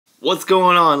What's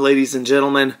going on, ladies and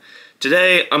gentlemen?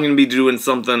 Today I'm going to be doing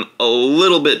something a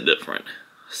little bit different.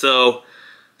 So,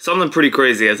 something pretty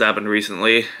crazy has happened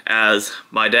recently, as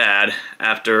my dad,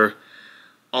 after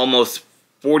almost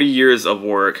 40 years of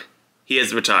work, he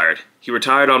has retired. He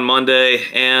retired on Monday,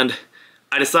 and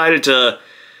I decided to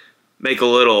make a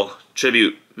little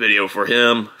tribute video for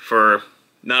him for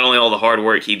not only all the hard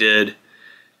work he did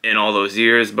in all those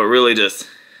years, but really just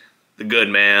the good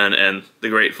man and the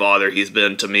great father he's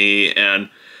been to me and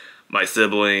my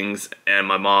siblings and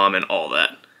my mom and all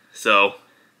that. So,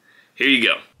 here you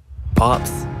go.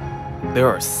 Pops, there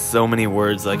are so many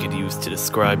words I could use to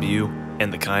describe you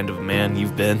and the kind of man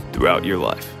you've been throughout your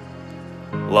life.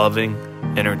 Loving,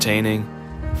 entertaining,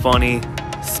 funny,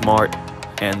 smart,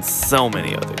 and so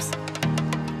many others.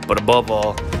 But above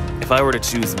all, if I were to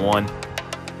choose one,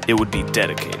 it would be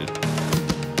dedicated.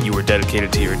 You were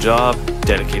dedicated to your job,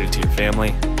 dedicated to your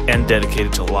family, and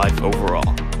dedicated to life overall.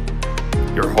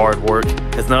 Your hard work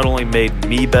has not only made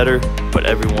me better, but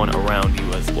everyone around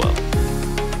you as well.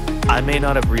 I may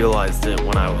not have realized it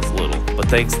when I was little, but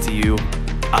thanks to you,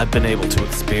 I've been able to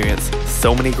experience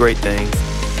so many great things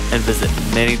and visit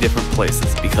many different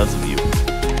places because of you.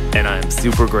 And I am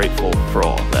super grateful for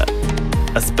all of that,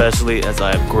 especially as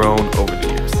I have grown over the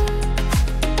years.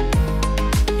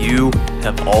 You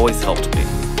have always helped me,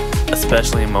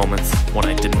 especially in moments when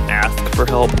I didn't ask for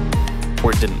help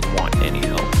or didn't want any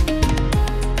help.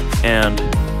 And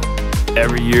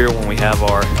every year when we have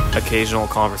our occasional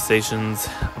conversations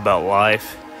about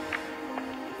life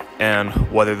and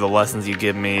whether the lessons you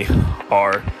give me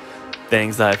are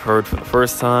things that I've heard for the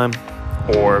first time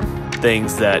or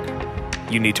things that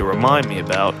you need to remind me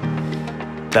about,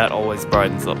 that always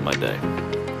brightens up my day.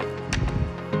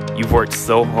 You've worked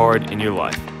so hard in your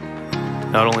life,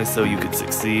 not only so you could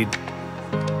succeed,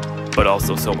 but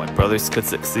also so my brothers could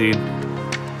succeed,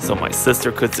 so my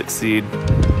sister could succeed,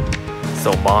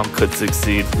 so mom could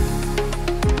succeed,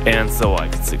 and so I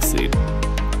could succeed.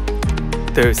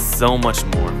 There's so much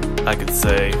more I could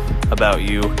say about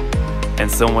you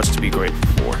and so much to be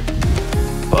grateful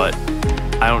for, but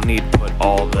I don't need to put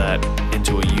all of that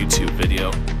into a YouTube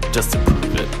video just to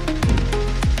prove it.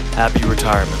 Happy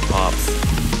retirement, Pops.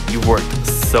 You worked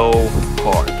so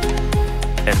hard.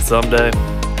 And someday,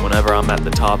 whenever I'm at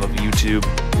the top of YouTube,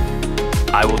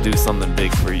 I will do something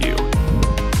big for you.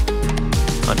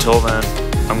 Until then,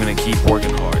 I'm gonna keep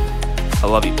working hard. I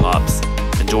love you, Pops.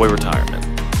 Enjoy retirement.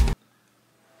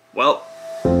 Well,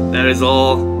 that is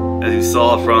all, as you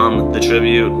saw from the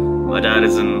tribute. My dad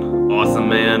is an awesome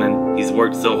man, and he's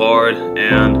worked so hard,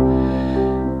 and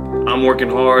I'm working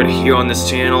hard here on this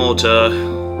channel to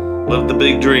live the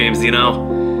big dreams, you know?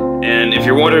 And if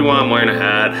you're wondering why I'm wearing a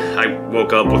hat, I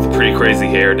woke up with a pretty crazy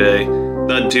hair day.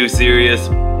 Nothing too serious,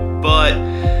 but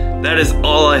that is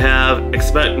all I have.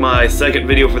 Expect my second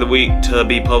video for the week to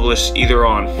be published either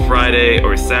on Friday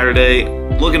or Saturday.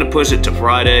 Looking to push it to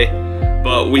Friday,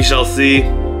 but we shall see.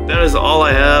 That is all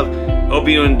I have. Hope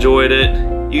you enjoyed it.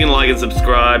 You can like and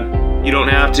subscribe. You don't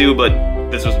have to, but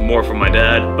this was more from my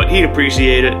dad, but he'd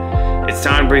appreciate it. It's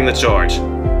time to bring the charge.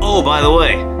 Oh, by the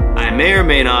way, I may or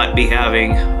may not be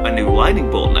having a new lightning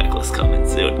bolt necklace coming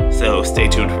soon, so stay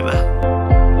tuned for that.